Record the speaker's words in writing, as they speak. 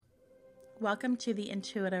Welcome to the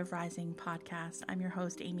Intuitive Rising podcast. I'm your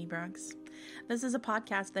host, Amy Brooks. This is a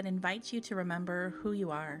podcast that invites you to remember who you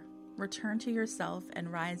are, return to yourself,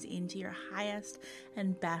 and rise into your highest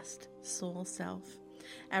and best soul self.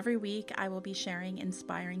 Every week, I will be sharing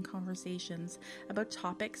inspiring conversations about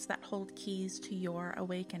topics that hold keys to your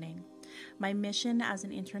awakening. My mission as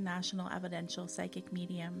an international evidential psychic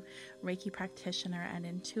medium, Reiki practitioner, and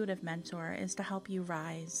intuitive mentor is to help you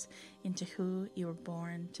rise into who you were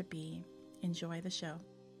born to be. Enjoy the show.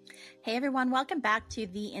 Hey everyone, welcome back to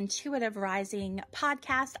the Intuitive Rising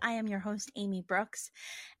podcast. I am your host, Amy Brooks,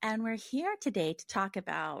 and we're here today to talk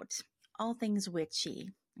about all things witchy.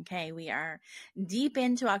 Okay, we are deep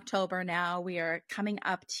into October now. We are coming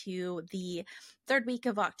up to the third week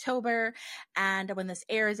of October, and when this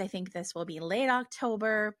airs, I think this will be late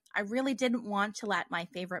October. I really didn't want to let my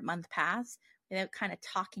favorite month pass without kind of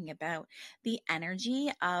talking about the energy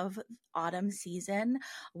of autumn season,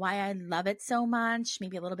 why I love it so much,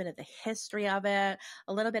 maybe a little bit of the history of it,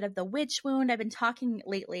 a little bit of the witch wound. I've been talking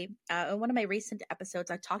lately, in one of my recent episodes,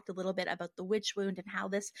 I talked a little bit about the witch wound and how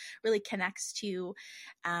this really connects to,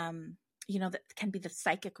 that can be the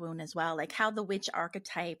psychic wound as well, like how the witch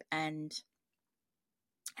archetype and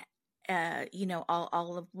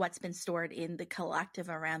all of what's been stored in the collective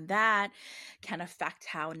around that can affect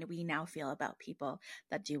how we now feel about people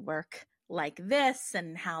that do work like this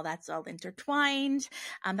and how that's all intertwined.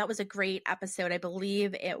 That was a great episode. I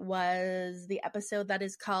believe it was the episode that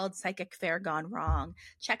is called Psychic Fair Gone Wrong.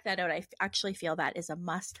 Check that out. I actually feel that is a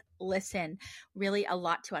must listen. Really a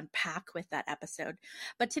lot to unpack with that episode.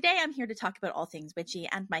 But today I'm here to talk about all things witchy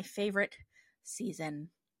and my favorite season,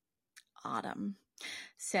 autumn.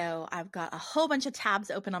 So I've got a whole bunch of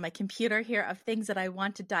tabs open on my computer here of things that I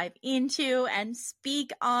want to dive into and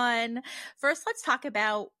speak on. First, let's talk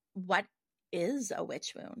about what is a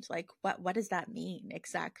witch wound. Like what does that mean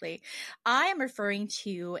exactly? I am referring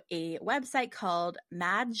to a website called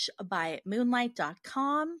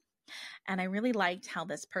madgebymoonlight.com. And I really liked how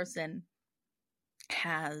this person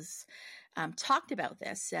has talked about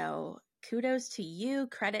this. So kudos to you.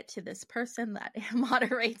 Credit to this person that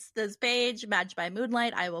moderates this page, Madge by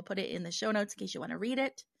Moonlight. I will put it in the show notes in case you want to read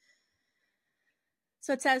it.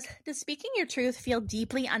 So it says, does speaking your truth feel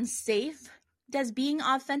deeply unsafe? Does being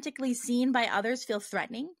authentically seen by others feel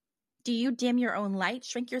threatening? Do you dim your own light,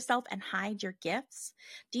 shrink yourself, and hide your gifts?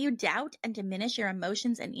 Do you doubt and diminish your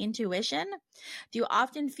emotions and intuition? Do you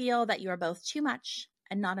often feel that you are both too much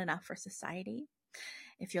and not enough for society?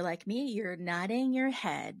 If you're like me, you're nodding your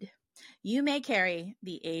head. You may carry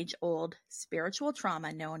the age-old spiritual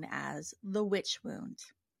trauma known as the witch wound.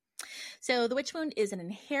 So the witch wound is an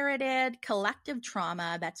inherited collective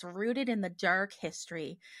trauma that's rooted in the dark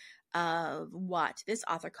history of what this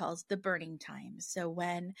author calls the burning times. So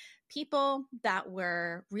when people that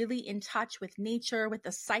were really in touch with nature, with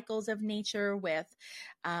the cycles of nature, with,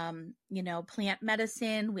 plant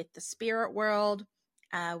medicine, with the spirit world,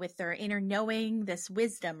 with their inner knowing, this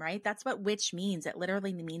wisdom, right? That's what witch means. It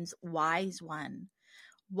literally means wise one.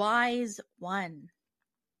 Wise one.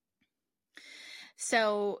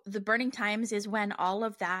 So the burning times is when all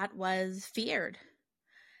of that was feared.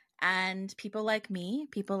 And people like me,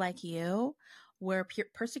 people like you, were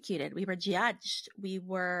persecuted. We were judged. We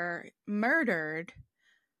were murdered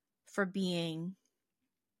for being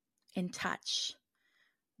in touch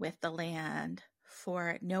with the land,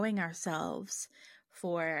 for knowing ourselves,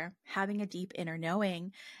 for having a deep inner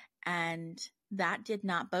knowing, and that did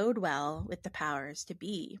not bode well with the powers to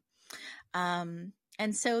be. And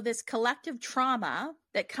so this collective trauma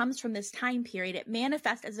that comes from this time period, it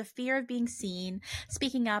manifests as a fear of being seen,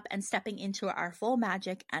 speaking up, and stepping into our full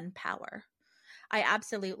magic and power. I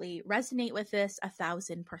absolutely resonate with this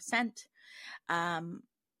 1,000%.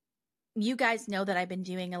 You guys know that I've been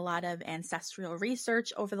doing a lot of ancestral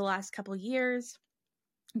research over the last couple years,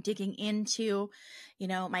 digging into,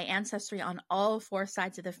 my ancestry on all four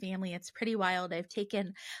sides of the family. It's pretty wild. I've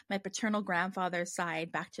taken my paternal grandfather's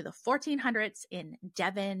side back to the 1400s in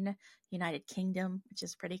Devon, United Kingdom, which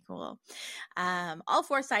is pretty cool. All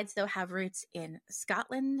four sides, though, have roots in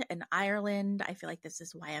Scotland and Ireland. I feel like this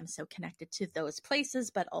is why I'm so connected to those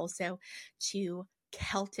places, but also to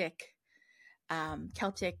Celtic,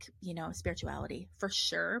 spirituality for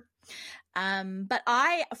sure. But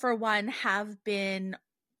I, for one, have been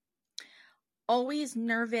always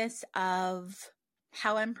nervous of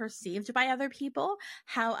how I'm perceived by other people,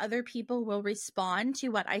 how other people will respond to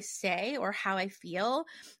what I say or how I feel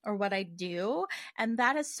or what I do. And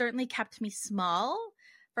that has certainly kept me small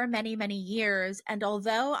for many, many years. And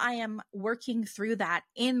although I am working through that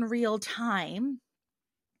in real time,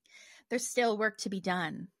 there's still work to be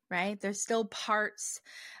done. right? There's still parts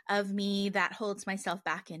of me that holds myself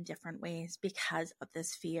back in different ways because of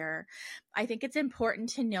this fear. I think it's important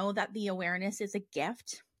to know that the awareness is a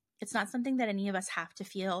gift. It's not something that any of us have to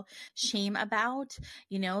feel shame about,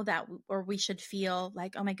 or we should feel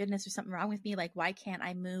like, oh my goodness, there's something wrong with me. Like, why can't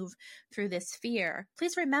I move through this fear?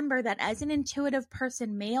 Please remember that as an intuitive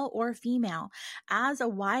person, male or female, as a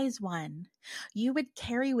wise one, you would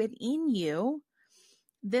carry within you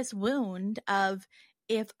this wound of,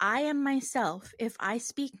 if I am myself, if I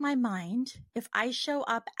speak my mind, if I show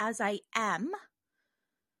up as I am,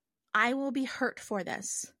 I will be hurt for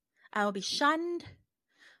this. I will be shunned.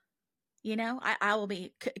 I will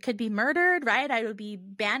could be murdered, right? I would be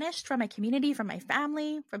banished from my community, from my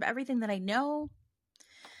family, from everything that I know.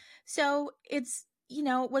 So it's,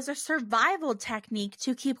 was a survival technique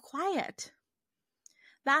to keep quiet.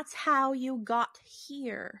 That's how you got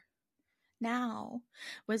here. Now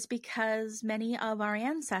was because many of our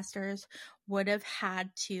ancestors would have had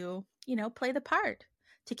to, play the part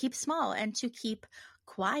to keep small and to keep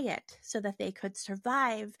quiet so that they could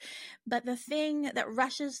survive. But the thing that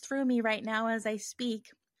rushes through me right now as I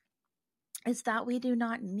speak is that we do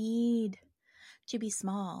not need to be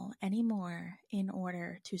small anymore in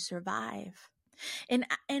order to survive. In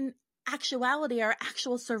actuality, our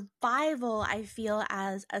actual survival, I feel,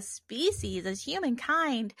 as a species, as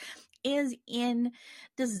humankind, is in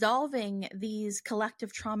dissolving these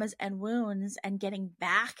collective traumas and wounds and getting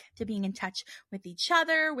back to being in touch with each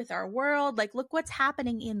other, with our world. Like, look what's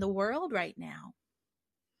happening in the world right now.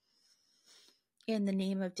 In the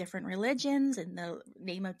name of different religions, in the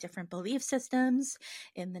name of different belief systems,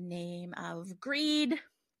 in the name of greed,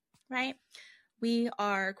 right? We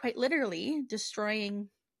are quite literally destroying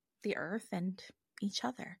the earth and each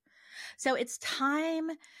other. So it's time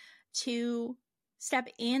to step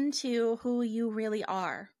into who you really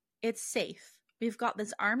are. It's safe. We've got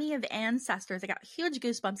this army of ancestors. I got huge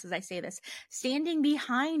goosebumps as I say this, standing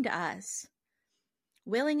behind us,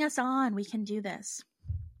 willing us on. We can do this.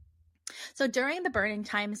 So during the burning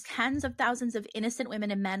times, tens of thousands of innocent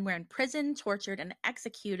women and men were imprisoned, tortured, and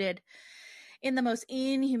executed in the most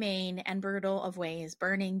inhumane and brutal of ways: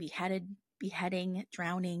 burning, beheading,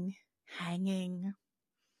 drowning, hanging.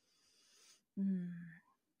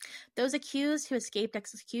 Those accused who escaped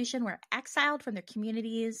execution were exiled from their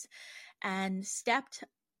communities and stripped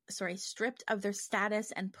of their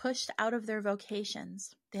status and pushed out of their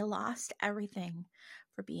vocations. They lost everything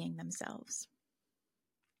for being themselves.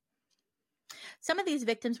 Some of these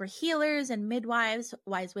victims were healers and midwives,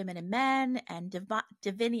 wise women and men, and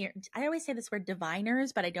diviners. I always say this word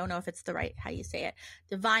diviners, but I don't know if it's the right how you say it.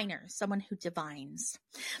 Diviners, someone who divines,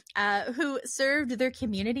 who served their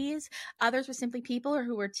communities. Others were simply people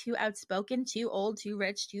who were too outspoken, too old, too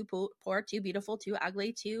rich, too poor, too beautiful, too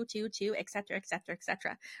ugly, too, etc., etc.,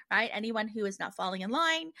 etc. Right? Anyone who is not falling in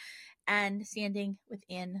line and standing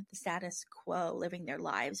within the status quo, living their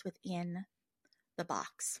lives within the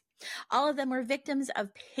box. All of them were victims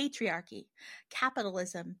of patriarchy,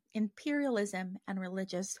 capitalism, imperialism, and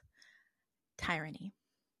religious tyranny.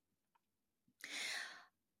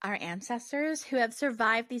 Our ancestors who have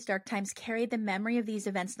survived these dark times carried the memory of these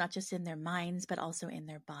events not just in their minds, but also in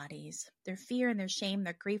their bodies. Their fear and their shame,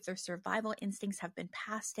 their grief, their survival instincts have been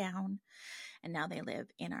passed down, and now they live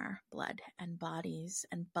in our blood and bodies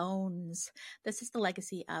and bones. This is the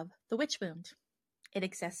legacy of the witch wound. It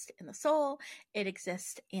exists in the soul, it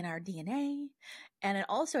exists in our DNA, and it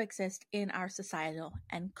also exists in our societal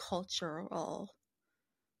and cultural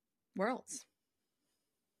worlds.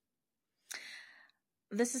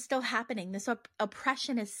 This is still happening. This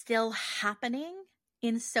oppression is still happening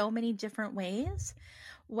in so many different ways,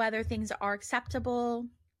 whether things are acceptable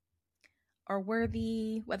or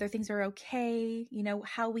worthy, whether things are okay,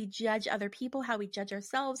 how we judge other people, how we judge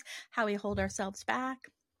ourselves, how we hold ourselves back.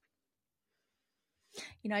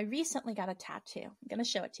 I recently got a tattoo. I'm going to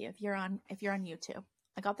show it to you if you're on YouTube.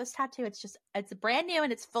 I got this tattoo. It's brand new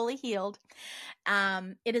and it's fully healed.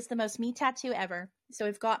 It is the most me tattoo ever. So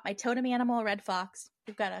we've got my totem animal, a red fox.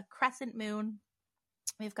 We've got a crescent moon.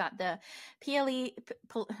 We've got the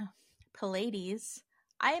Pleiades.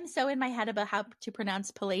 I am so in my head about how to pronounce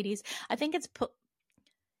Pleiades. I think it's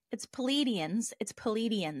Pleiadians. It's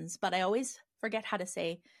Pleiadians, but I always forget how to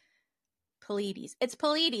say Pleiades. It's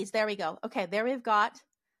Pleiades. There we go. Okay, there we've got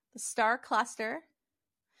the star cluster.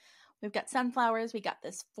 We've got sunflowers. We got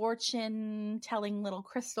this fortune-telling little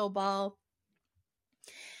crystal ball.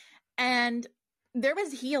 And there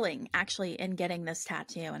was healing, actually, in getting this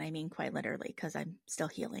tattoo. And I mean quite literally, because I'm still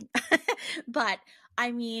healing. But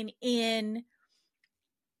I mean in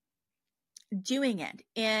doing it.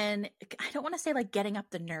 And I don't want to say like getting up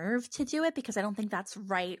the nerve to do it, because I don't think that's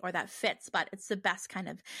right or that fits, but it's the best kind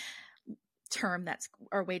of term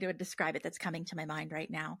or way to describe it that's coming to my mind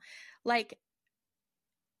right now. Like,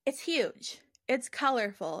 it's huge. It's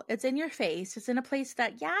colorful. It's in your face. It's in a place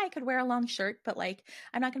that, yeah, I could wear a long shirt, but like,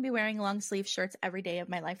 I'm not going to be wearing long sleeve shirts every day of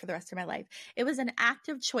my life for the rest of my life. It was an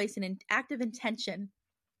active choice and an active intention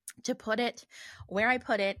to put it where I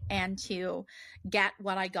put it and to get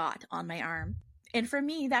what I got on my arm. And for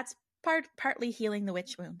me, that's partly healing the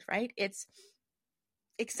witch wound, right? It's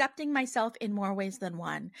accepting myself in more ways than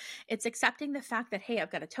one. It's accepting the fact that, hey,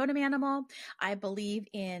 I've got a totem animal. I believe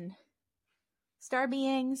in star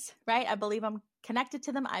beings, right? I believe I'm connected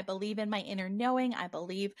to them. I believe in my inner knowing. I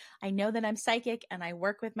know that I'm psychic and I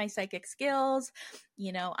work with my psychic skills.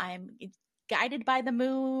 You know, I'm guided by the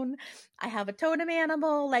moon. I have a totem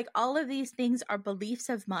animal. Like, all of these things are beliefs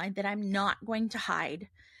of mine that I'm not going to hide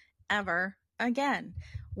ever again,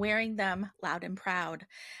 wearing them loud and proud.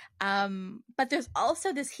 But there's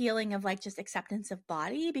also this healing of like just acceptance of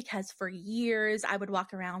body, because for years I would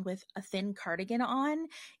walk around with a thin cardigan on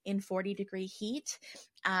in 40-degree heat,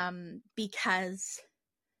 because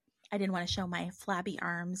I didn't want to show my flabby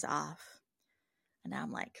arms off. And now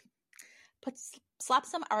I'm like, slap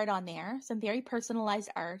some art on there, some very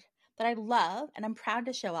personalized art that I love and I'm proud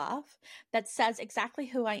to show off, that says exactly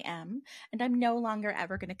who I am. And I'm no longer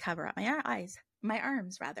ever going to cover up my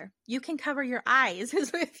arms rather. You can cover your eyes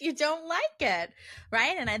if you don't like it,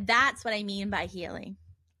 right? And that's what I mean by healing.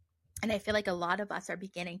 And I feel like a lot of us are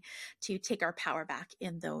beginning to take our power back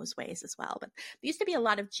in those ways as well. But there used to be a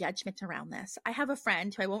lot of judgment around this. I have a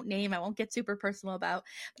friend who I won't name, I won't get super personal about,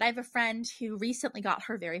 but I have a friend who recently got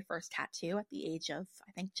her very first tattoo at the age of,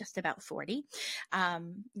 I think, just about 40,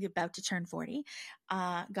 about to turn 40.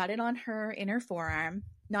 Got it on her inner forearm,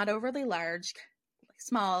 not overly large,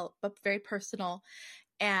 small, but very personal,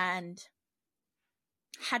 and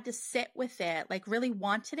had to sit with it, like really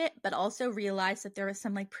wanted it, but also realized that there was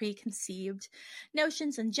some like preconceived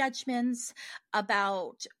notions and judgments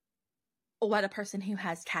about what a person who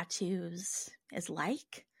has tattoos is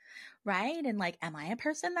like, right? And like, am I a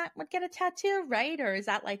person that would get a tattoo, right? Or is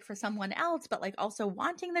that like for someone else, but like also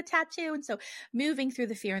wanting the tattoo? And so moving through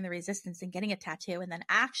the fear and the resistance and getting a tattoo, and then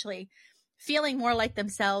actually feeling more like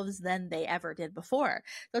themselves than they ever did before.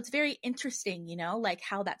 So it's very interesting, you know, like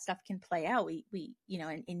how that stuff can play out. We you know,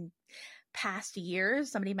 in past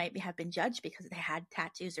years, somebody might have been judged because they had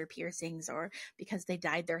tattoos or piercings, or because they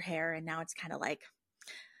dyed their hair, and now it's kind of like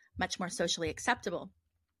much more socially acceptable.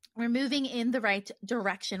 We're moving in the right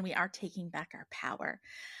direction. We are taking back our power.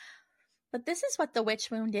 But this is what the witch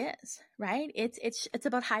wound is, right? It's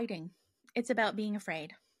about hiding. It's about being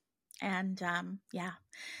afraid. And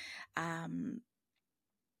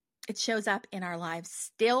it shows up in our lives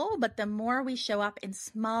still, but the more we show up in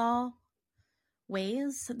small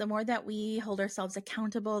ways, the more that we hold ourselves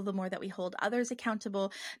accountable, the more that we hold others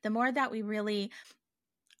accountable, the more that we really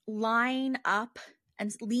line up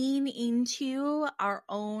and lean into our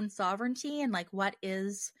own sovereignty and like,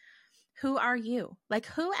 who are you? Like,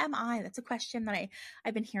 who am I? That's a question that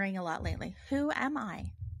I've been hearing a lot lately. Who am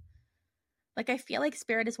I? Like, I feel like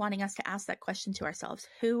Spirit is wanting us to ask that question to ourselves.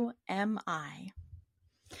 Who am I?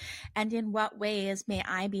 And in what ways may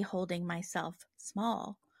I be holding myself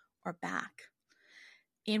small or back?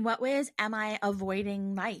 In what ways am I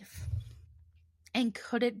avoiding life? And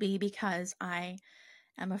could it be because I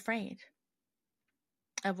am afraid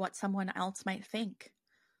of what someone else might think?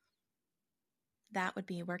 That would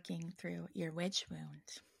be working through your witch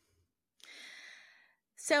wound.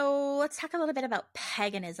 So let's talk a little bit about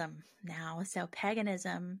paganism now. So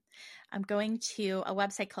paganism, I'm going to a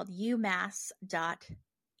website called umass.edu.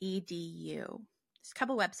 There's a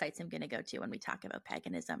couple websites I'm going to go to when we talk about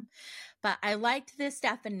paganism. But I liked this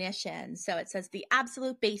definition. So it says the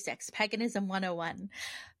absolute basics, Paganism 101.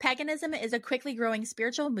 Paganism is a quickly growing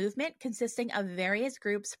spiritual movement consisting of various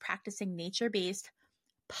groups practicing nature-based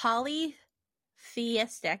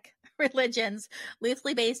polytheistic religions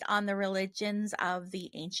loosely based on the religions of the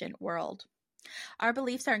ancient world. Our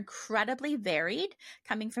beliefs are incredibly varied,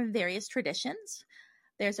 coming from various traditions.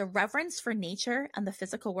 There's a reverence for nature and the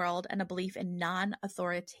physical world, and a belief in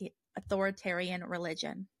non-authoritarian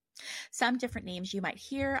religion. Some different names you might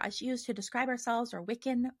hear us use to describe ourselves are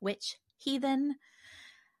Wiccan, witch, heathen,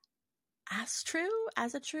 Asatru,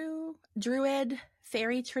 druid,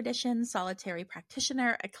 fairy tradition, solitary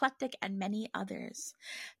practitioner, eclectic, and many others.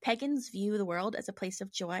 Pagans view the world as a place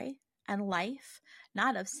of joy and life,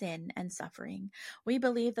 not of sin and suffering. We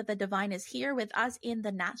believe that the divine is here with us in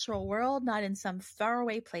the natural world, not in some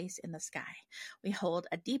faraway place in the sky. We hold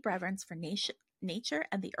a deep reverence for nature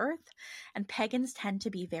and the earth, and pagans tend to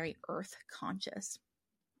be very earth conscious.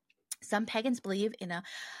 Some pagans believe in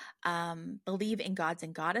gods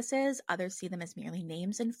and goddesses. Others see them as merely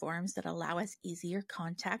names and forms that allow us easier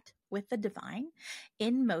contact with the divine.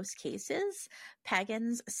 In most cases,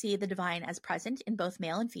 pagans see the divine as present in both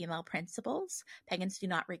male and female principles. Pagans do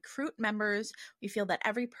not recruit members. We feel that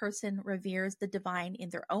every person reveres the divine in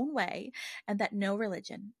their own way and that no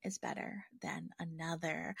religion is better than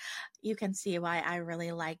another. You can see why I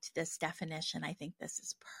really liked this definition. I think this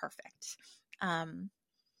is perfect.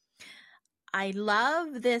 I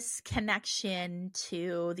love this connection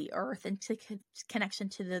to the earth and to connection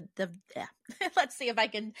to the let's see if I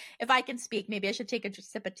can speak. Maybe I should take a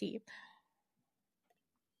sip of tea.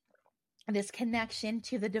 This connection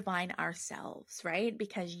to the divine ourselves, right?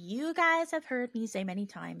 Because you guys have heard me say many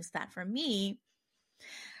times that for me,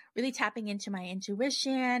 really tapping into my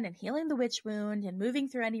intuition and healing the witch wound and moving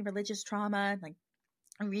through any religious trauma, like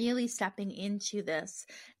really stepping into this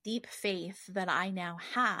deep faith that I now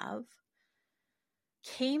have,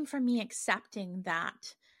 came from me accepting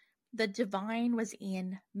that the divine was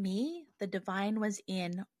in me, the divine was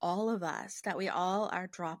in all of us, that we all are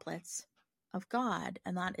droplets of God.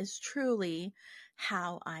 And that is truly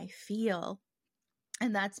how I feel.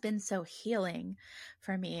 And that's been so healing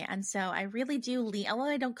for me. And so I really do although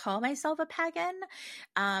I don't call myself a pagan,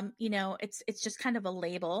 it's just kind of a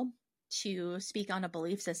label to speak on a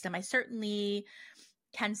belief system. I certainly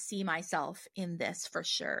can see myself in this for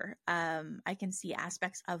sure. I can see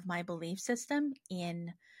aspects of my belief system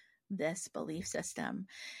in this belief system.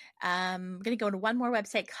 I'm going to go to one more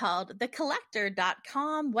website called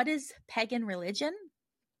thecollector.com. What is pagan religion?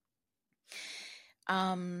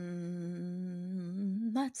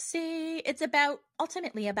 Let's see. It's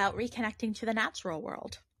ultimately about reconnecting to the natural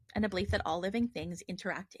world and a belief that all living things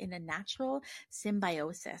interact in a natural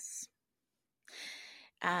symbiosis.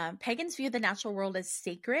 Pagans view the natural world as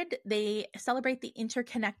sacred. They celebrate the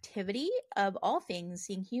interconnectivity of all things,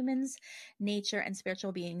 seeing humans, nature, and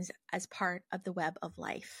spiritual beings as part of the web of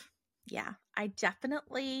life. Yeah, I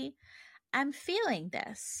definitely am feeling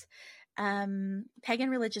this. Pagan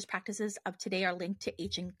religious practices of today are linked to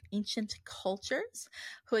ancient cultures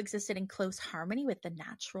who existed in close harmony with the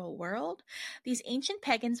natural world. These ancient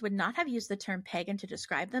pagans would not have used the term pagan to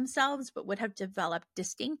describe themselves, but would have developed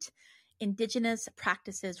distinct indigenous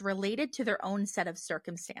practices related to their own set of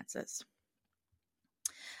circumstances.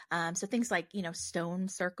 So things like, stone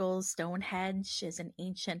circles, Stonehenge is an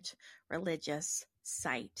ancient religious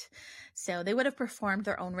site. So they would have performed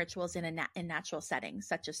their own rituals in natural settings,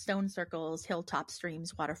 such as stone circles, hilltop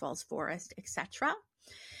streams, waterfalls, forest, etc.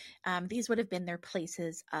 These would have been their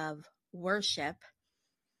places of worship.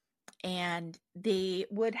 And they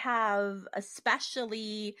would have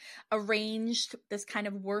especially arranged this kind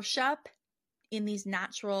of worship in these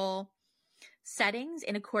natural settings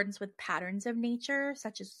in accordance with patterns of nature,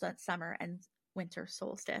 such as summer and winter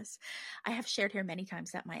solstice. I have shared here many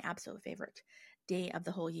times that my absolute favorite day of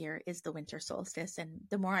the whole year is the winter solstice. And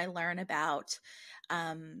the more I learn about,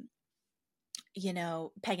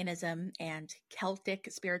 paganism and Celtic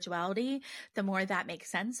spirituality, the more that makes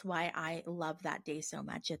sense why I love that day so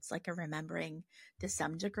much. It's like a remembering to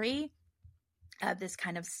some degree of this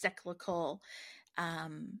kind of cyclical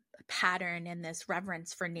pattern and this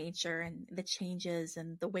reverence for nature and the changes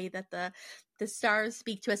and the way that the stars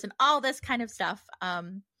speak to us and all this kind of stuff.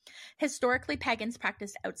 Historically, pagans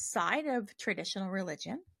practiced outside of traditional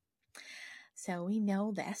religion. So we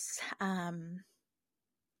know this.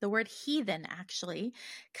 The word heathen actually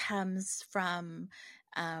comes from,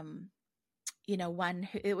 one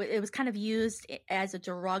who it was kind of used as a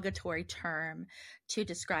derogatory term to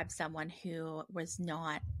describe someone who was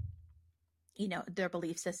not, their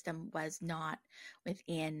belief system was not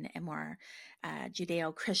within a more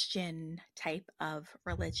Judeo-Christian type of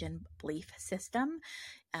religion belief system.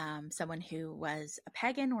 Someone who was a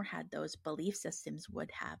pagan or had those belief systems would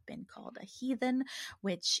have been called a heathen,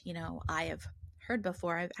 which, I have heard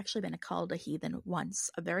before. I've actually been called a heathen once,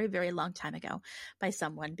 a very, very long time ago, by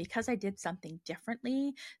someone because I did something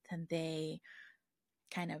differently than they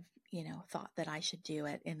kind of, thought that I should do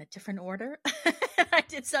it in a different order. I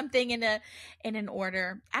did something in an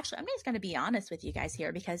order. Actually, I'm just going to be honest with you guys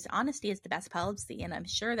here because honesty is the best policy. And I'm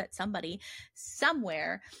sure that somebody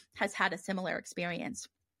somewhere has had a similar experience.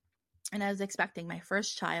 And I was expecting my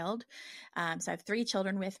first child. So I have 3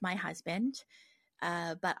 children with my husband.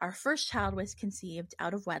 But our first child was conceived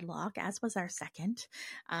out of wedlock, as was our second.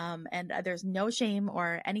 And there's no shame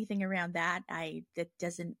or anything around that. That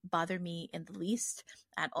doesn't bother me in the least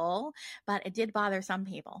at all, but it did bother some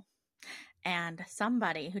people. And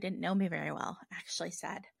somebody who didn't know me very well actually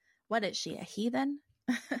said, What is she, a heathen?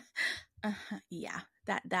 Yeah,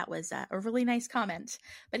 that was a really nice comment.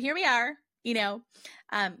 But here we are,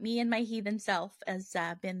 me and my heathen self has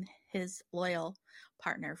been his loyal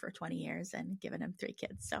partner for 20 years and given him 3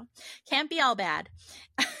 kids. So can't be all bad.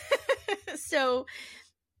 So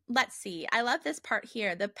let's see. I love this part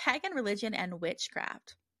here, the pagan religion and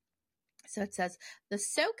witchcraft. So it says, the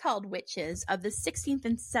so-called witches of the 16th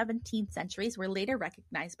and 17th centuries were later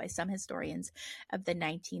recognized by some historians of the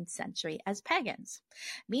 19th century as pagans.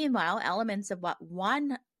 Meanwhile, elements of what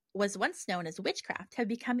was once known as witchcraft have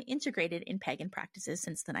become integrated in pagan practices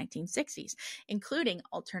since the 1960s, including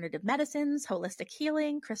alternative medicines, holistic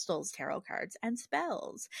healing, crystals, tarot cards, and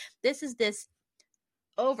spells. This is this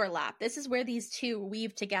overlap. This is where these two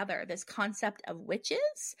weave together, this concept of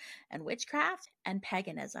witches and witchcraft and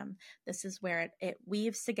paganism. This is where it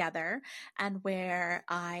weaves together and where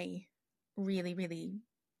I really, really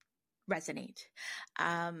resonate.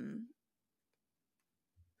 So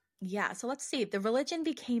let's see. The religion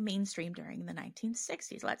became mainstream during the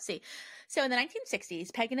 1960s. Let's see. So in the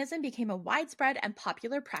 1960s, paganism became a widespread and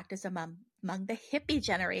popular practice among the hippie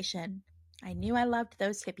generation. I knew I loved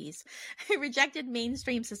those hippies who rejected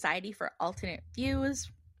mainstream society for alternate views.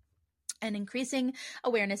 And increasing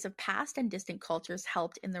awareness of past and distant cultures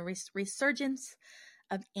helped in the resurgence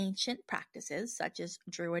of ancient practices such as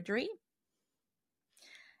druidry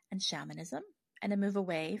and shamanism, and a move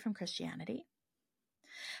away from Christianity.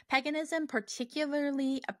 Paganism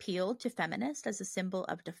particularly appealed to feminists as a symbol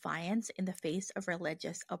of defiance in the face of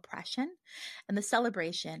religious oppression and the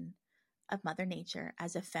celebration of Mother Nature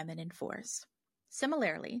as a feminine force.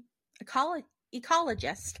 Similarly,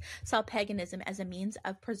 ecologists saw paganism as a means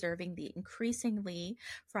of preserving the increasingly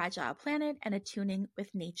fragile planet and attuning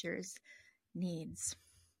with nature's needs.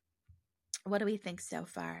 What do we think so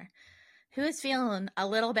far? Who is feeling a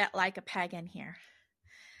little bit like a pagan here?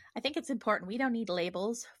 I think it's important. We don't need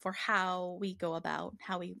labels for how we go about,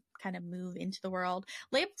 how we kind of move into the world.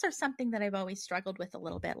 Labels are something that I've always struggled with a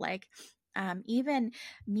little bit, like even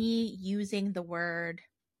me using the word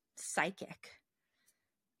psychic.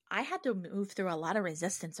 I had to move through a lot of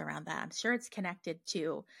resistance around that. I'm sure it's connected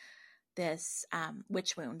to this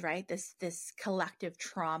witch wound, right? This collective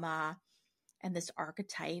trauma and this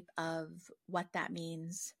archetype of what that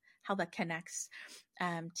means, how that connects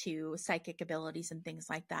to psychic abilities and things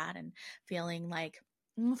like that, and feeling like,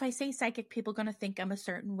 if I say psychic, people are going to think I'm a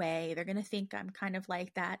certain way. They're going to think I'm kind of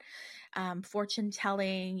like that fortune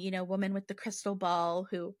telling, woman with the crystal ball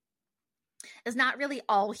who is not really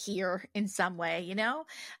all here in some way,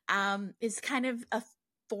 is kind of a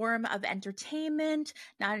form of entertainment,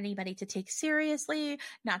 not anybody to take seriously,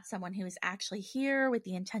 not someone who is actually here with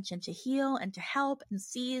the intention to heal and to help and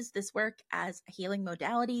sees this work as a healing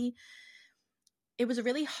modality. It was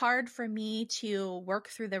really hard for me to work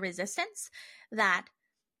through the resistance that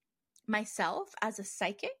myself as a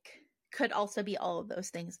psychic could also be all of those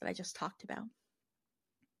things that I just talked about.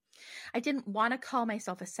 I didn't want to call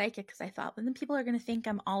myself a psychic because I thought, well, then people are going to think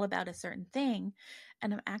I'm all about a certain thing,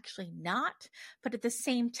 and I'm actually not. But at the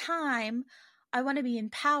same time, I want to be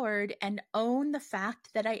empowered and own the fact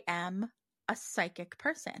that I am a psychic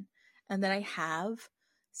person and that I have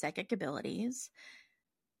psychic abilities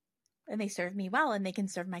and they serve me well and they can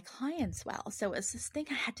serve my clients well. So it's this thing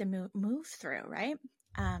I had to move through, right?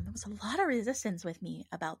 There was a lot of resistance with me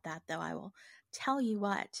about that, though. I will tell you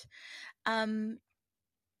what.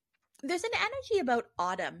 There's an energy about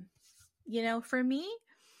autumn. For me,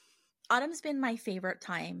 autumn's been my favorite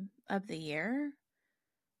time of the year.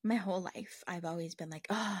 My whole life, I've always been like,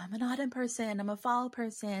 I'm an autumn person. I'm a fall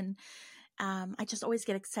person. I just always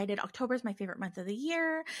get excited. October is my favorite month of the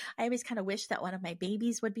year. I always kind of wish that one of my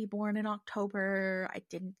babies would be born in October. I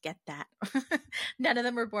didn't get that. None of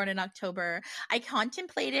them were born in October. I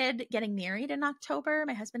contemplated getting married in October.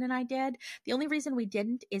 My husband and I did. The only reason we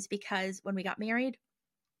didn't is because when we got married,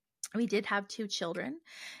 we did have 2 children,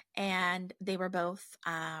 and they were both,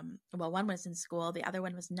 one was in school. The other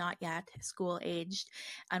one was not yet school aged,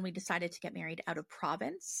 and we decided to get married out of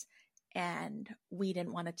province, and we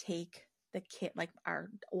didn't want to take the kid, like our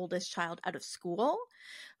oldest child, out of school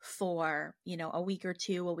for, a week or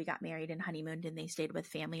 2 while we got married and honeymooned, and they stayed with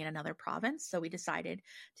family in another province. So we decided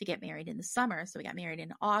to get married in the summer. So we got married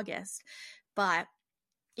in August. But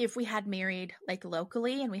if we had married like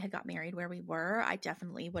locally and we had got married where we were, I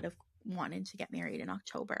definitely would have wanted to get married in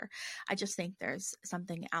October. I just think there's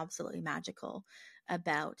something absolutely magical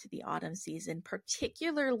about the autumn season,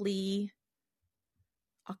 particularly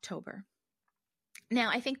October. Now,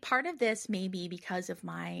 I think part of this may be because of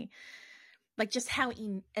my, just how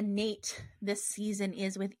innate this season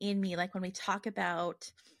is within me. Like when we talk about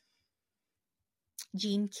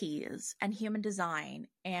gene keys and human design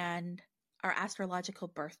and our astrological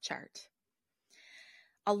birth chart.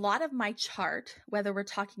 A lot of my chart, whether we're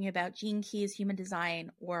talking about gene keys, human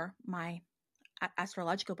design, or my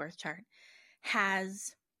astrological birth chart,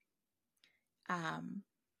 has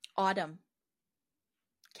autumn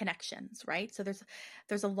connections, right? So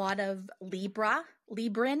there's a lot of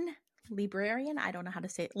Librarian, I don't know how to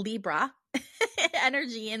say it, Libra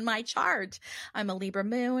energy in my chart. I'm a Libra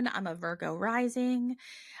moon, I'm a Virgo rising.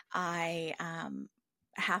 I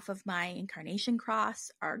half of my incarnation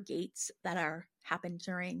cross are gates that happen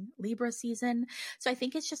during Libra season. So I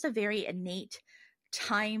think it's just a very innate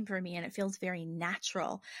time for me and it feels very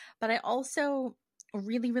natural. But I also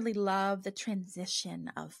really, really love the transition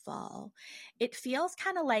of fall. It feels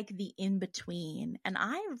kind of like the in-between. And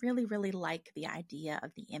I really, really like the idea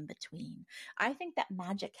of the in-between. I think that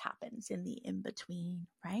magic happens in the in-between,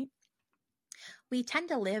 right? We tend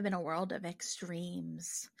to live in a world of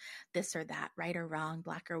extremes, this or that, right or wrong,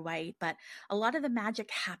 black or white. But a lot of the magic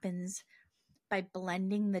happens by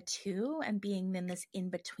blending the two and being in this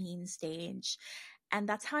in-between stage. And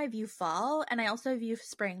that's how I view fall. And I also view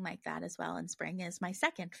spring like that as well. And spring is my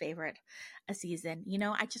second favorite season. You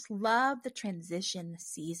know, I just love the transition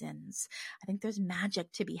seasons. I think there's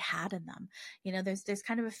magic to be had in them. You know, there's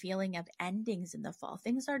kind of a feeling of endings in the fall.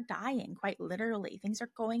 Things are dying, quite literally. Things are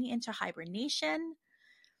going into hibernation.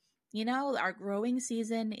 You know, our growing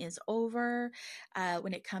season is over.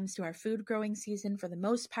 When it comes to our food growing season, for the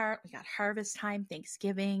most part, we got harvest time.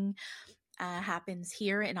 Thanksgiving happens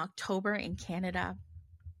here in October in Canada.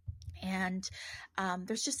 And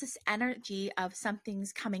there's just this energy of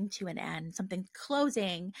something's coming to an end, something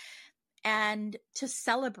closing, and to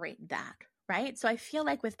celebrate that, right? So I feel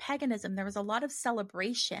like with paganism, there was a lot of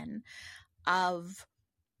celebration of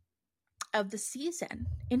the season.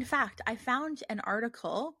 In fact, I found an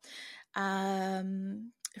article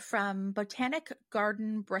from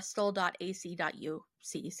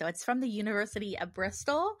botanicgardenbristol.ac.uk. So it's from the University of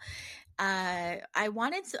Bristol. I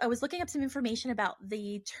was looking up some information about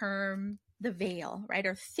the term the veil, right?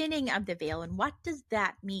 Or thinning of the veil. And what does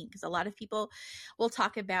that mean? Because a lot of people will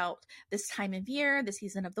talk about this time of year, the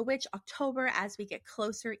season of the witch, October, as we get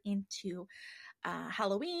closer into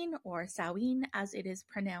Halloween, or Samhain as it is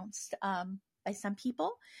pronounced by some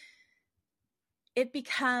people. It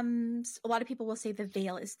becomes, a lot of people will say the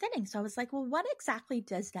veil is thinning. So I was like, well, what exactly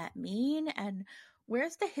does that mean? And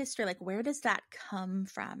where's the history? Like, where does that come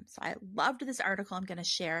from? So I loved this article. I'm going to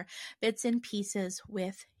share bits and pieces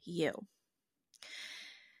with you.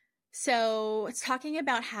 So it's talking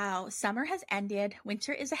about how summer has ended,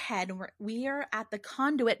 winter is ahead, and we are at the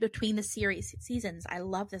conduit between the seasons. I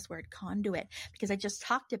love this word, conduit, because I just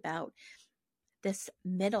talked about this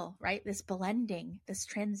middle, right? This blending, this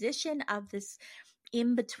transition of this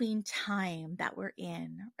in-between time that we're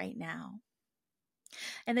in right now.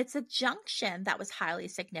 And it's a junction that was highly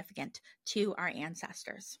significant to our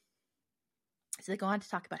ancestors. So they go on to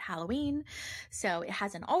talk about Halloween. So it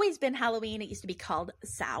hasn't always been Halloween. It used to be called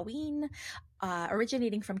Samhain,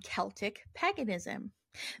 originating from Celtic paganism.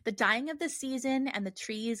 The dying of the season and the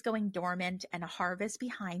trees going dormant and a harvest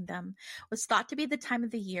behind them was thought to be the time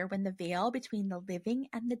of the year when the veil between the living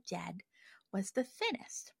and the dead was the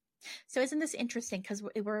thinnest. So isn't this interesting? Because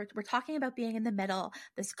we're talking about being in the middle,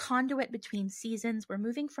 this conduit between seasons. We're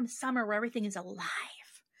moving from summer where everything is alive,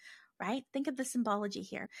 right? Think of the symbology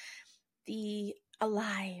here. The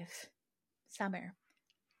alive, summer,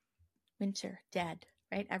 winter, dead,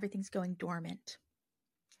 right? Everything's going dormant.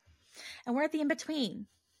 And we're at the in-between.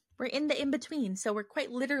 We're in the in-between. So we're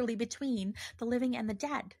quite literally between the living and the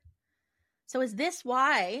dead. So is this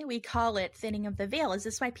why we call it thinning of the veil? Is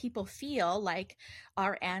this why people feel like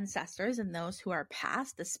our ancestors and those who are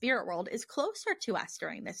past, the spirit world, is closer to us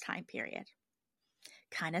during this time period?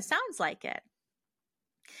 Kind of sounds like it.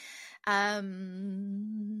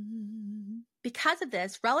 Because of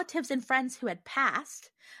this, relatives and friends who had passed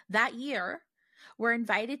that year were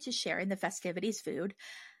invited to share in the festivities food,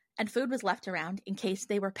 and food was left around in case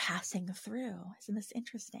they were passing through. Isn't this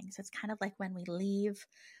interesting? So it's kind of like when we leave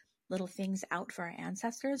little things out for our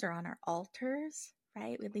ancestors or on our altars,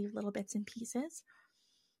 right? We leave little bits and pieces.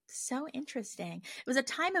 So interesting. It was a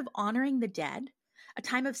time of honoring the dead, a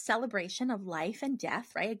time of celebration of life and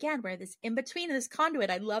death, right? Again, we're this in between, this conduit.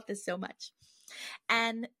 I love this so much.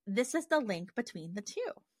 And this is the link between the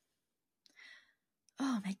two.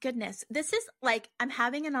 Oh my goodness. This is like, I'm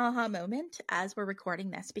having an aha moment as we're recording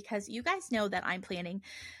this, because you guys know that I'm planning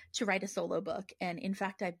to write a solo book. And in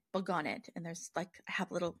fact, I begun it, and there's like, I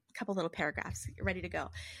have a couple little paragraphs ready to go.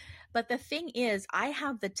 But the thing is, I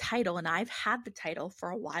have the title, and I've had the title for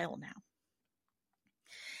a while now.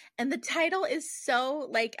 And the title is so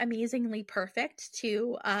like amazingly perfect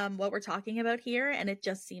to what we're talking about here. And it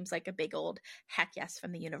just seems like a big old heck yes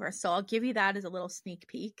from the universe. So I'll give you that as a little sneak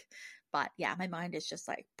peek. But yeah, my mind is just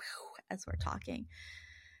like, as we're talking.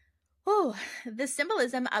 Oh, the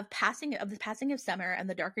symbolism of the passing of summer and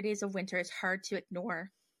the darker days of winter is hard to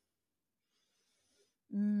ignore.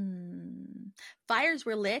 Fires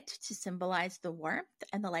were lit to symbolize the warmth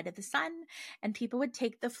and the light of the sun, and people would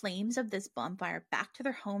take the flames of this bonfire back to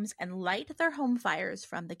their homes and light their home fires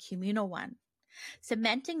from the communal one,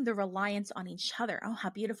 cementing the reliance on each other. Oh, how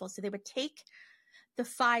beautiful. So they would take the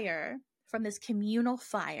fire from this communal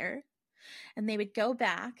fire, and they would go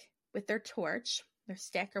back with their torch, their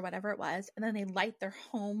stick or whatever it was, and then they light their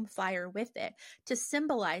home fire with it to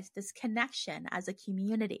symbolize this connection as a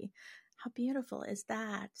community. How beautiful is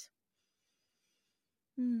that?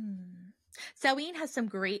 Samhain has some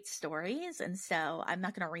great stories, and so I'm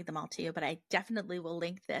not going to read them all to you, but I definitely will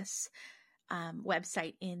link this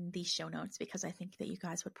website in the show notes because I think that you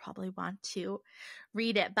guys would probably want to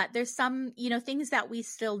read it. But there's some, things that we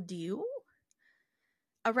still do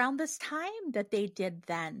around this time that they did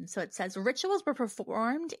then. So it says rituals were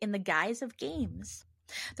performed in the guise of games.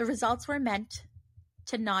 The results were meant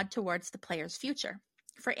to nod towards the player's future.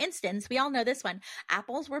 For instance, we all know this one.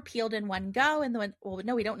 Apples were peeled in one go. And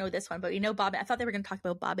no, we don't know this one, but we know bobbing. I thought they were going to talk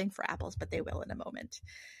about bobbing for apples, but they will in a moment.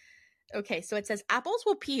 Okay, so it says apples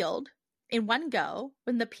were peeled in one go.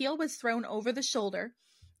 When the peel was thrown over the shoulder,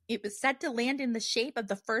 it was said to land in the shape of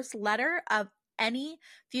the first letter of any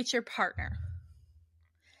future partner.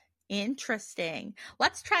 Interesting.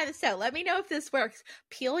 Let's try this out. Let me know if this works.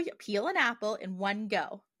 Peel an apple in one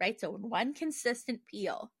go, right? So in one consistent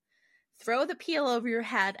peel. Throw the peel over your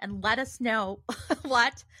head and let us know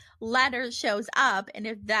what letter shows up and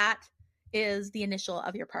if that is the initial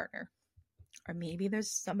of your partner. Or maybe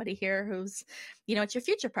there's somebody here who's, it's your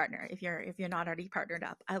future partner if you're not already partnered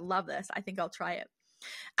up. I love this. I think I'll try it.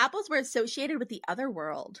 Apples were associated with the other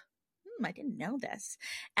world. I didn't know this.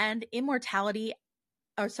 And immortality.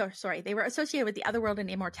 They were associated with the other world and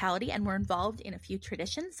immortality and were involved in a few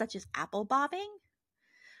traditions such as apple bobbing.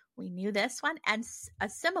 We knew this one, and a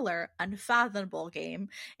similar unfathomable game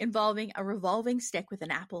involving a revolving stick with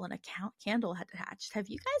an apple and a candle attached. Have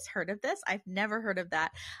you guys heard of this? I've never heard of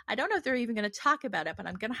that. I don't know if they're even going to talk about it, but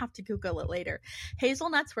I'm going to have to Google it later.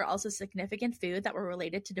 Hazelnuts were also significant food that were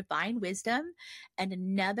related to divine wisdom and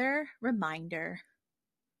another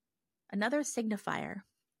signifier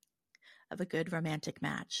of a good romantic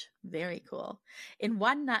match. Very cool. In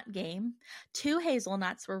one nut game, 2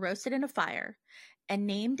 hazelnuts were roasted in a fire and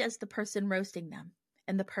named as the person roasting them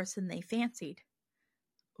and the person they fancied.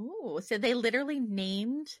 Ooh, so they literally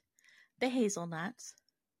named the hazelnuts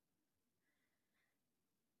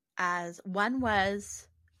as one was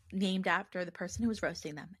named after the person who was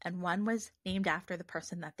roasting them and one was named after the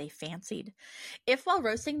person that they fancied. If while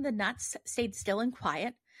roasting the nuts stayed still and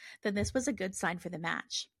quiet, then this was a good sign for the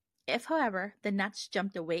match. If, however, the nuts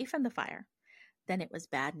jumped away from the fire, then it was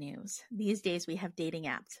bad news. These days we have dating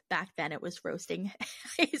apps. Back then it was roasting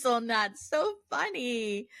hazelnuts. So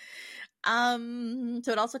funny.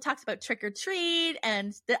 So it also talks about trick or treat.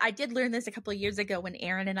 And I did learn this a couple of years ago when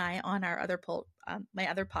Aaron and I on our other my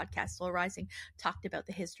other podcast, Soul Rising, talked about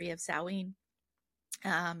the history of Samhain.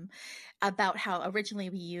 About how originally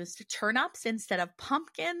we used turnips instead of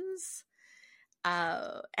pumpkins.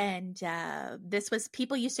 This was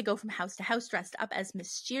people used to go from house to house dressed up as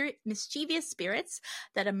mischievous spirits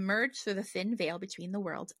that emerged through the thin veil between the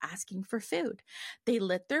worlds asking for food. They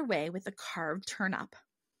lit their way with a carved turnip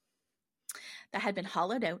that had been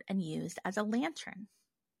hollowed out and used as a lantern.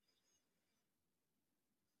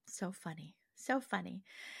 So funny. So funny.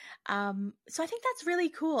 So I think that's really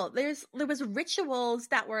cool. There was rituals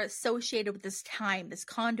that were associated with this time, this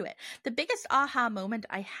conduit. The biggest aha moment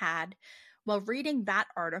I had while reading that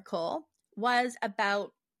article was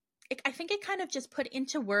about, I think it kind of just put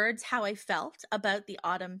into words how I felt about the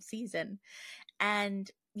autumn season. And,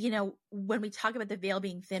 when we talk about the veil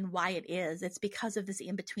being thin, why it is, it's because of this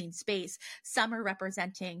in-between space, summer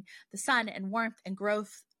representing the sun and warmth and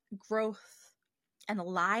growth and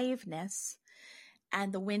aliveness,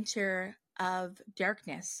 and the winter of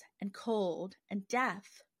darkness and cold and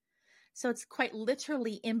death. So it's quite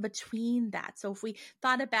literally in between that. So if we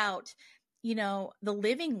thought about the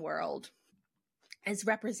living world as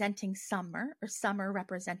representing summer, or summer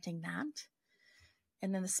representing that,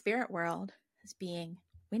 and then the spirit world as being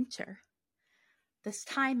winter. This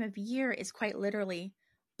time of year is quite literally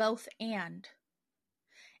both and.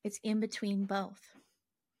 It's in between both.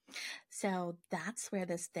 So that's where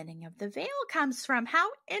this thinning of the veil comes from. How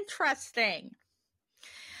interesting.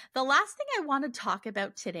 The last thing I want to talk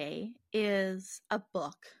about today is a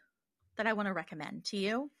book that I want to recommend to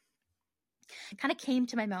you. It kind of came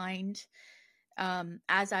to my mind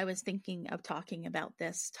as I was thinking of talking about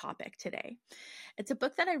this topic today. It's a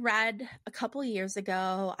book that I read a couple years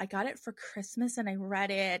ago. I got it for Christmas and I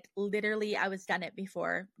read it literally, I was done it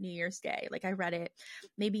before New Year's Day. Like I read it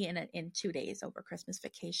maybe in 2 days over Christmas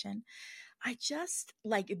vacation. I just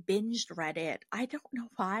like binged read it. I don't know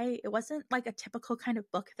why. It wasn't like a typical kind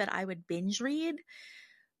of book that I would binge read,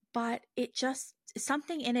 but it just,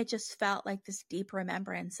 something in it just felt like this deep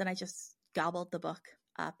remembrance, and I just gobbled the book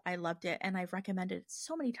up. I loved it, and I've recommended it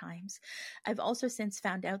so many times. I've also since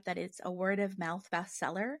found out that it's a word of mouth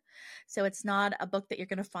bestseller. So it's not a book that you're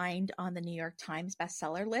going to find on the New York Times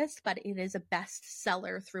bestseller list, but it is a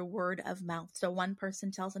bestseller through word of mouth. So one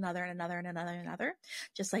person tells another and another and another and another,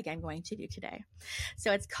 just like I'm going to do today.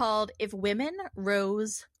 So it's called If Women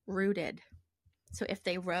Rose Rooted. So if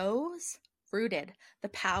they rose rooted, the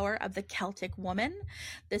power of the Celtic woman.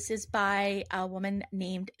 This is by a woman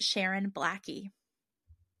named Sharon Blackie.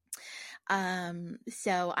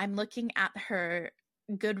 So I'm looking at her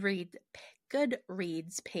Goodreads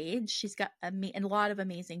page. She's got a lot of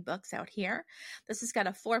amazing books out here. This has got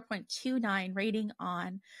a 4.29 rating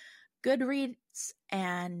on Goodreads,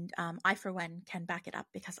 and I, for one, can back it up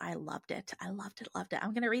because I loved it. I loved it.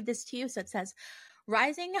 I'm going to read this to you. So it says,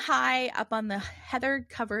 rising high up on the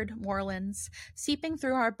heather-covered moorlands, seeping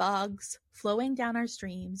through our bogs, flowing down our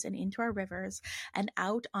streams and into our rivers, and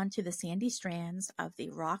out onto the sandy strands of the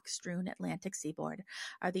rock-strewn Atlantic seaboard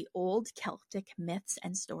are the old Celtic myths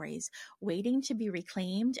and stories, waiting to be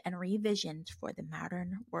reclaimed and revisioned for the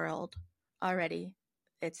modern world. Already,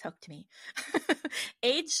 it's hooked me.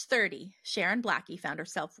 Age 30, Sharon Blackie found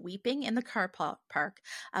herself weeping in the car park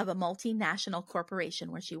of a multinational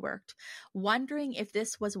corporation where she worked, wondering if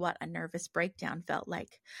this was what a nervous breakdown felt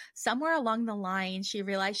like. Somewhere along the line, she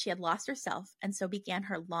realized she had lost herself, and so began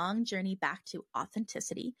her long journey back to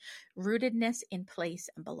authenticity, rootedness in place,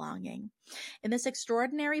 and belonging. In this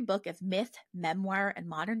extraordinary book of myth, memoir, and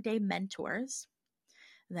modern-day mentors,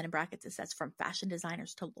 and then in brackets it says from fashion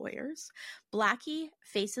designers to lawyers, Blackie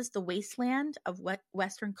faces the wasteland of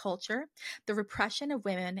Western culture, the repression of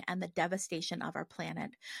women, and the devastation of our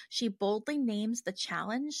planet. She boldly names the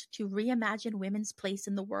challenge to reimagine women's place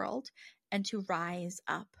in the world and to rise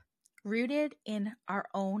up. Rooted in our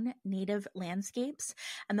own native landscapes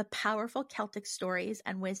and the powerful Celtic stories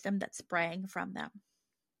and wisdom that sprang from them.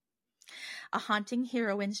 A haunting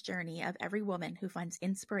heroine's journey of every woman who finds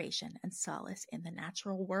inspiration and solace in the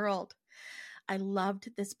natural world. I loved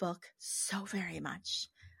this book so very much.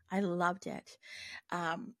 I loved it.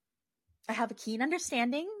 I have a keen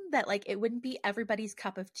understanding that like it wouldn't be everybody's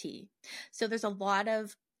cup of tea. So there's a lot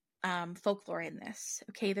of folklore in this.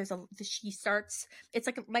 Okay, she starts, it's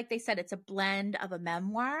like they said, it's a blend of a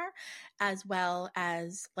memoir as well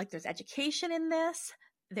as like there's education in this.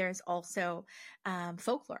 There's also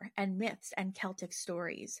folklore and myths and Celtic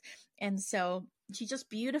stories. And so she just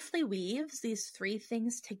beautifully weaves these three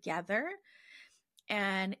things together.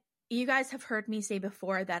 And you guys have heard me say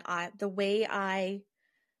before that the way I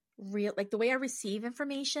receive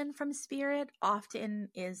information from spirit often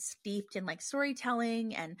is steeped in like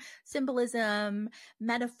storytelling and symbolism,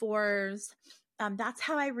 metaphors. That's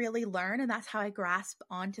how I really learn, and that's how I grasp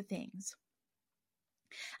onto things.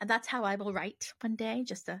 And that's how I will write one day,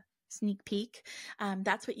 just a sneak peek.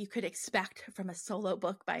 That's what you could expect from a solo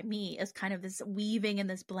book by me, is kind of this weaving and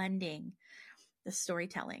this blending, the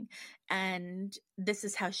storytelling. And this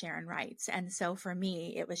is how Sharon writes. And so for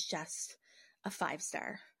me, it was just a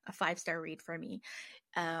 5-star read for me.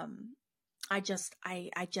 I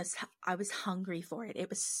was hungry for it. It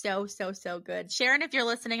was so, so, so good. Sharon, if you're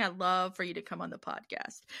listening, I'd love for you to come on the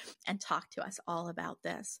podcast and talk to us all about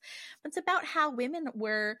this. It's about how women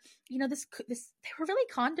were, they were really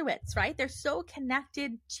conduits, right? They're so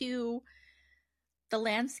connected to the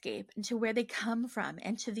landscape and to where they come from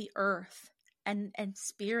and to the earth and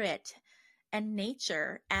spirit and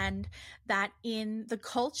nature, and that in the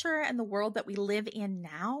culture and the world that we live in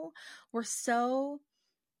now, we're so,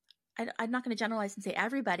 I'm not going to generalize and say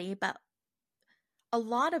everybody, but a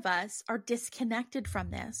lot of us are disconnected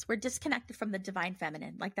from this. We're disconnected from the divine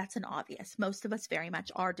feminine. Like that's an obvious. Most of us very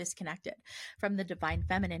much are disconnected from the divine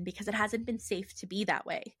feminine because it hasn't been safe to be that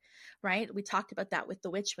way, right? We talked about that with the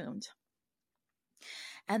witch wound.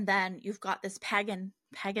 And then you've got this pagan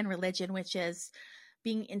religion, which is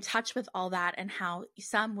being in touch with all that, and how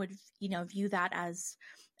some would, view that as,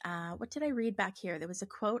 what did I read back here? There was a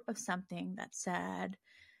quote of something that said,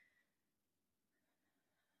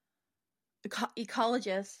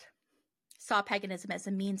 ecologist saw paganism as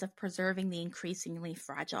a means of preserving the increasingly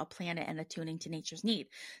fragile planet and attuning to nature's need.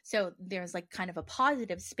 So there's like kind of a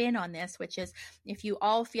positive spin on this, which is if you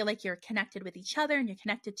all feel like you're connected with each other and you're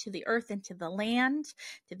connected to the earth and to the land,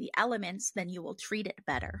 to the elements, then you will treat it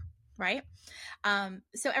better. Right?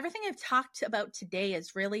 So everything I've talked about today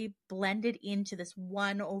is really blended into this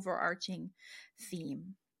one overarching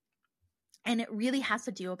theme. And it really has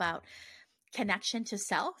to do about connection to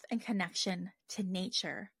self and connection to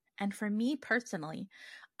nature. And for me personally,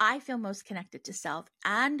 I feel most connected to self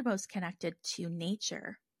and most connected to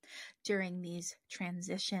nature during these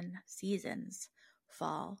transition seasons,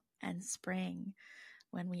 fall and spring,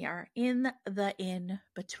 when we are in the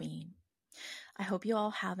in-between. I hope you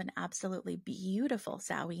all have an absolutely beautiful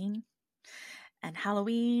Samhain and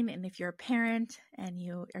Halloween. And if you're a parent and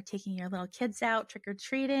you are taking your little kids out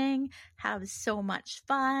trick-or-treating, have so much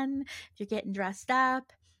fun. If you're getting dressed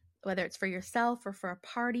up, whether it's for yourself or for a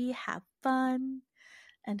party, have fun.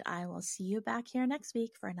 And I will see you back here next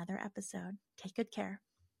week for another episode. Take good care.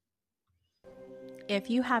 If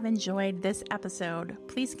you have enjoyed this episode,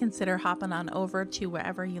 please consider hopping on over to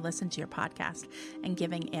wherever you listen to your podcast and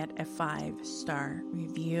giving it a 5-star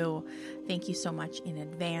review. Thank you so much in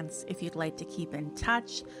advance. If you'd like to keep in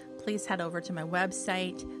touch, please head over to my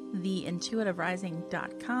website,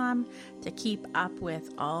 theintuitiverising.com, to keep up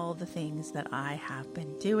with all the things that I have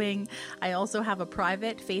been doing. I also have a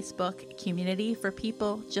private Facebook community for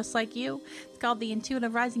people just like you. It's called the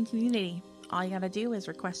Intuitive Rising Community. All you got to do is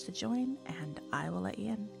request to join, and I will let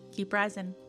you in. Keep rising.